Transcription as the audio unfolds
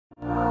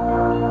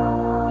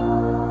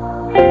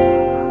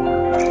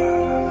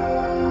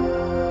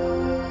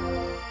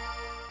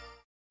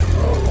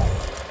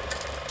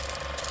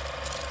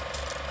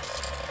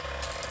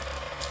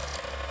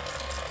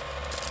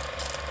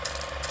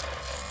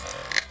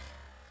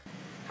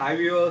Hi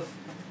viewers,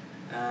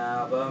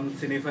 അപ്പം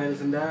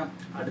സിനിഫൈൽസിൻ്റെ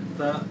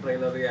അടുത്ത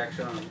trailer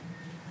റിയാക്ഷനാണ്.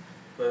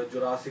 ഇപ്പോൾ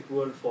ജുറാസിക്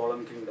വേൾഡ് ഫോളൻ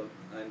കിങ്ഡം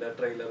അതിൻ്റെ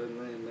ട്രെയിലർ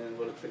ഇന്ന്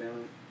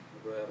വെളുപ്പിനാണ്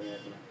ഇപ്പോൾ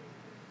ഇറങ്ങിയേക്കുന്നത്.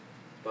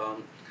 അപ്പം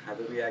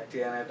അത് റിയാക്ട്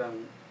ചെയ്യാനായിട്ടാണ്.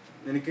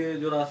 എനിക്ക്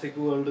ജുറാസിക്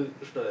വേൾഡ്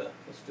ഇഷ്ടമായോ?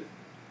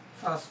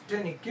 ഫസ്റ്റ്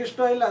എനിക്ക്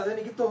ഇഷ്ടമായില്ല.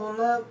 അതെനിക്ക്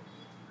തോന്നുന്ന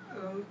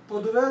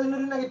പൊതുവെ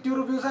അതിനൊരു നെഗറ്റീവ്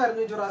റിവ്യൂസ്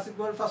ആയിരുന്നു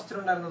ജുറാസിക് വേൾഡ്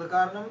ഫസ്റ്റിലുണ്ടായിരുന്നത്.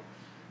 കാരണം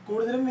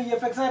കൂടുതലും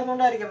VFX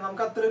ആയിരുന്നുകൊണ്ടായിരിക്കും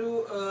നമുക്ക് അത്ര ഒരു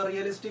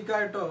റിയലിസ്റ്റിക്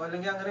ആയിട്ടോ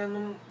അല്ലെങ്കിൽ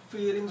അങ്ങനെയൊന്നും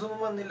ഫീലിങ്സ് ഒന്നും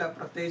വന്നില്ല.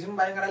 പ്രത്യേകിച്ചും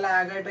ഭയങ്കര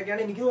ലാഗ്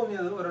ആയിട്ടൊക്കെയാണ് എനിക്ക്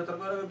തോന്നിയത്.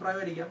 ഓരോരുത്തർക്കും ഓരോ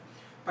അഭിപ്രായമായിരിക്കും.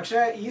 പക്ഷെ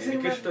ഈ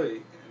സിനിമ ഇഷ്ടമായി,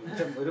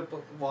 ഒരു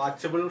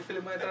വാച്ചബിൾ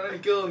ഫിലിം ആയിട്ടാണ്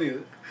എനിക്ക്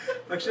തോന്നിയത്.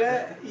 പക്ഷെ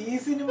ഈ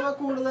സിനിമ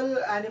കൂടുതൽ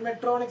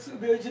ആനിമെട്രോണിക്സ്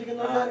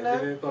ഉപയോഗിച്ചിരിക്കുന്നത് തന്നെ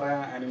കുറെ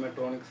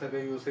ആനിമെട്രോണിക്സ്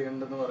ഒക്കെ യൂസ്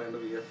ചെയ്യണ്ടെന്ന്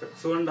പറയുന്നത്. VFX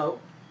ഉണ്ടാവും,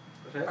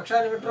 പക്ഷെ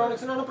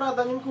ആനിമെട്രോണിക്സിനാണ്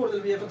പ്രാധാന്യം കൂടുതൽ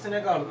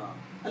VFX-നേക്കാളും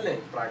അല്ലേ?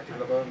 പ്രാക്ടിക്കൽ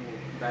ഇപ്പൊ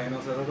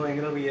ഡൈനോസേഴ്സ് ഒക്കെ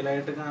ഭയങ്കര റിയൽ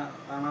ആയിട്ട്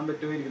കാണാൻ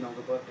പറ്റുമായിരിക്കും.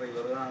 നമുക്കിപ്പോ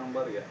ട്രെയിലർ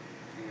കാണുമ്പോൾ അറിയാം.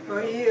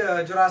 ഈ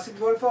ജുറാസിക്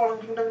വേൾഡ് ഫോളൻ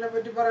കിങ്ഡമിനെ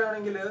പറ്റി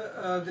പറയുകയാണെങ്കിൽ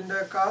ഇതിന്റെ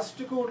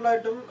കാസ്റ്റ്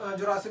കൂടുതലായിട്ടും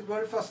ജുറാസിക്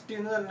വേൾഡ്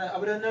ഫസ്റ്റിൽ തന്നെ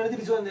അവർ തന്നെയാണ്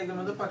തിരിച്ചു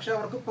വന്നിരിക്കുന്നത്. പക്ഷെ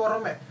അവർക്ക്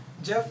പുറമെ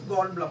ജെഫ്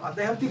ഗോൾഡ്ബ്ലം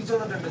അദ്ദേഹം തിരിച്ചു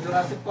വന്നിട്ടുണ്ട്.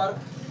 ജുറാസിക്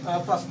പാർക്ക്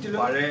ഫസ്റ്റിലും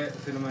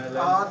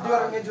ആദ്യം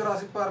ഇറങ്ങിയ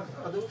ജുറാസിക് പാർക്ക്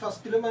അത്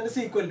ഫസ്റ്റിലും അതിന്റെ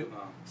സീക്വലും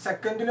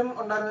സെക്കൻഡിലും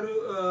ഉണ്ടായിരുന്നൊരു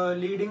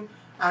ലീഡിങ്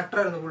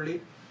ആക്ടറായിരുന്നു പുള്ളി.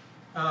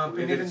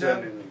 പിന്നെ ഇതിന്റെ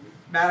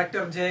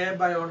ഡയറക്ടർ J.A.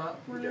 ബയോണ,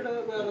 പുള്ളിയുടെ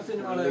വേറെ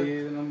സിനിമകള്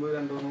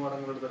രണ്ടു മൂന്ന്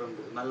പടങ്ങൾ എടുത്തിട്ടുണ്ട്.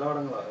 നല്ല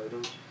പടങ്ങളാണ്. ഒരു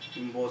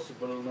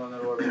ഇമ്പോസിബിൾ എന്ന്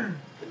പറഞ്ഞൊരു പടം,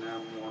 പിന്നെ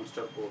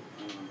മോൺസ്റ്റർ പോൾ,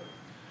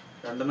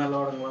 രണ്ടും നല്ല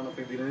പടങ്ങളാണ്.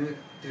 അപ്പൊ ഇതിന്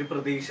ഇത്തിരി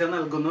പ്രതീക്ഷ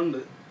നൽകുന്നുണ്ട്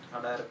ആ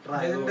ഡയറക്ടർ.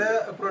 ഇതിന്റെ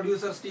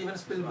producer Steven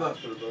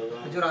Spielberg.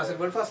 Jurassic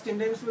world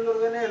ഫസ്റ്റിന്റെയും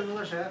Spielberg തന്നെയായിരുന്നു.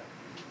 പക്ഷെ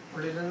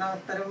പുള്ളിയിൽ നിന്ന്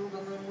അത്തരം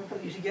ഇതൊന്നും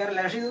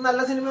പ്രതീക്ഷിക്കാറില്ല. പക്ഷെ ഇത്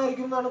നല്ല സിനിമ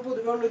ആയിരിക്കും എന്നാണ്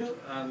പൊതുവെ ഉള്ളൊരു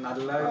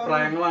നല്ല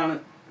അഭിപ്രായങ്ങളാണ്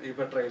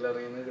ഇപ്പൊ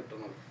ട്രെയിലറിൽ നിന്ന്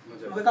കിട്ടുന്നത്.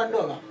 നമുക്ക് കണ്ടു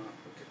നോക്കാം.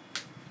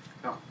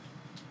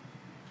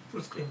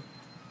 Full screen.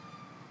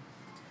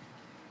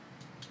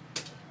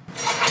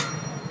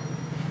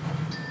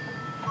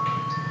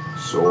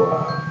 So,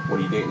 what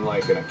are you dating,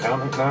 like an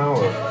accountant now,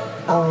 or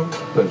Owen,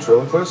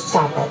 ventriloquist?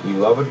 Stop it. You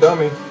love a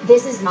dummy.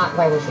 This is not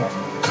why we're here.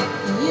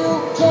 You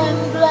can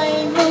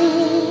blame me,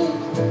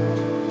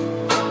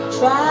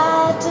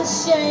 try to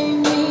shame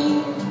me.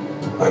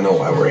 I know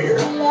why we're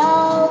here.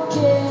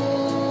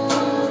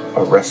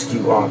 A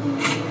rescue op.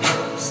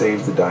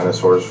 Save the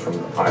dinosaurs from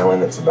the island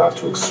that's about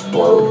to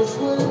explode.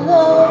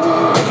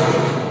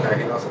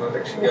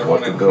 What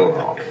could go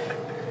wrong?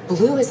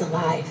 Blue is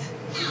alive.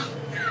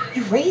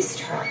 You raised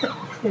her.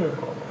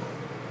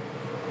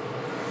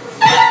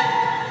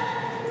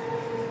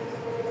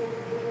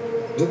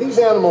 Do these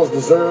animals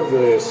deserve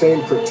the same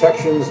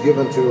protections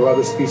given to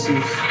other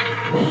species?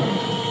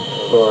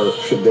 Or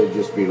should they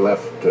just be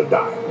left to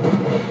die?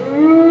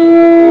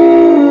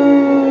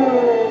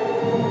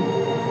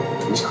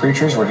 These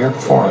creatures were here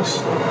before us.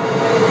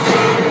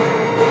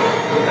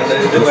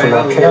 If we're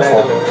not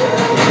careful,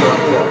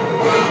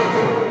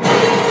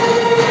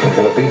 they're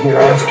gonna be here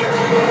after.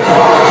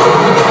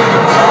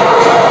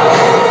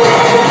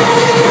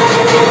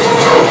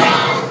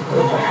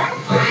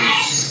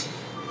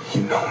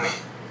 You know me.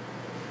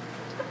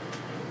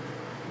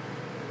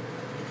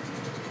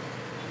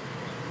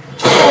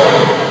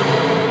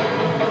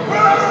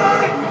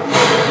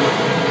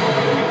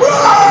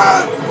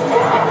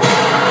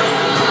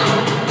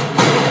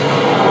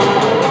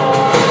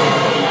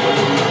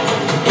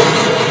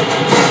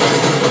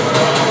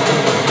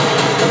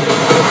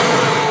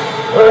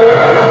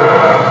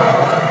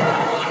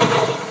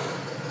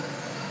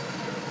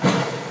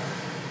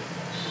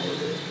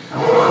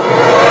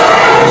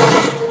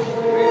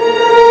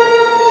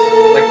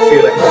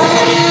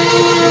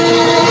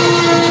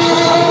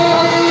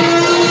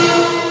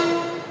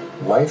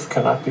 Life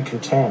cannot be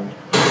contained.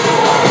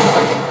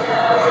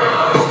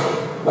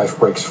 Life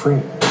breaks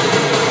free.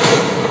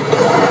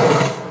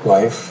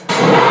 Life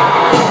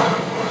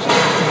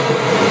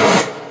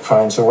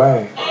finds a way.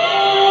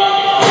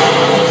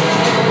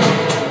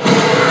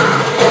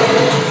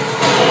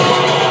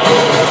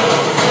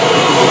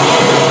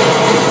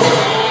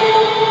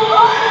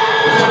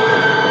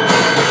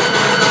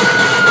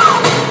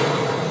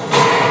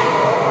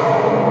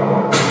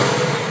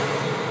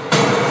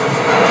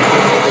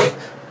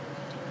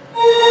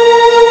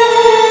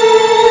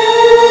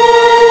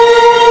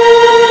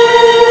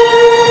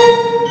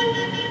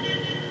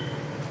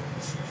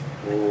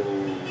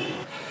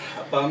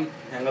 അപ്പം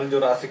ഞങ്ങൾ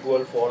Jurassic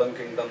world fallen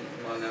kingdom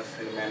എന്ന് പറഞ്ഞ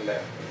സിനിമേൻ്റെ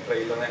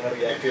trailer ഞങ്ങൾ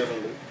react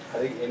ചെയ്തിട്ടുണ്ട്.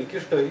 അത്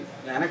എനിക്കിഷ്ടമായി,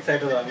 ഞാൻ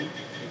excited ആണ്.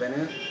 ഇവന്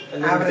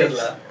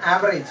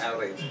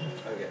ആവറേജ്.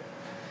 ഓക്കെ.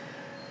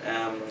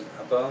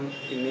 അപ്പം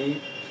ഇനി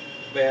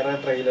വേറെ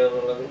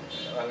ട്രെയിലറുകൾ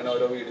അങ്ങനെ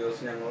ഓരോ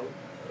വീഡിയോസ് ഞങ്ങൾ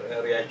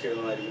റിയാക്ട്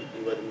ചെയ്യുന്നതായിരിക്കും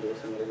ഈ വരും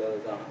ദിവസങ്ങളിൽ. അത്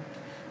കാണാം.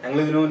 ഞങ്ങൾ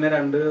ഇതിനു മുന്നേ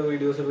 2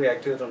 വീഡിയോസ്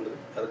റിയാക്ട് ചെയ്തിട്ടുണ്ട്.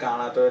 അത്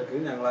കാണാത്തവർക്ക്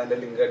ഞങ്ങൾ അതിൻ്റെ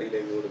ലിങ്ക്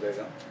അടിയിലേക്ക്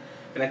കൊടുത്തേക്കാം.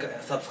 പിന്നെ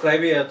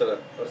സബ്സ്ക്രൈബ് ചെയ്യാത്തവർ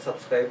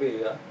സബ്സ്ക്രൈബ്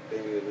ചെയ്യുക,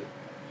 ദയവ് ചെയ്ത്.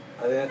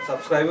 അത്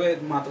സബ്സ്ക്രൈബ്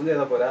മാത്രം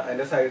ചെയ്താൽ പോരാ,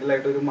 അതിന്റെ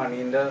സൈഡിലായിട്ട് ഒരു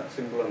മണീന്റെ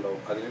സിമ്പിൾ ഉണ്ടാവും,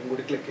 അതിലും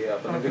കൂടി ക്ലിക്ക് ചെയ്യുക.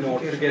 അപ്പൊ നിങ്ങൾക്ക്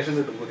നോട്ടിഫിക്കേഷൻ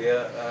കിട്ടും. പുതിയ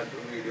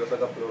വീഡിയോസ്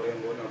ഒക്കെ അപ്ലോഡ്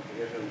ചെയ്യുമ്പോൾ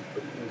നോട്ടിഫിക്കേഷൻ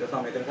നിങ്ങൾക്ക്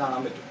സമയത്തിന്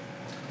കാണാൻ പറ്റും.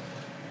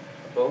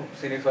 അപ്പോൾ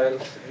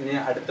സിനിഫൈൽസ് ഇനി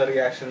അടുത്ത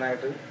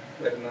റിയാക്ഷനായിട്ട്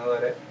വരുന്നത്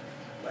വരെ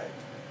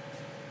ബൈ.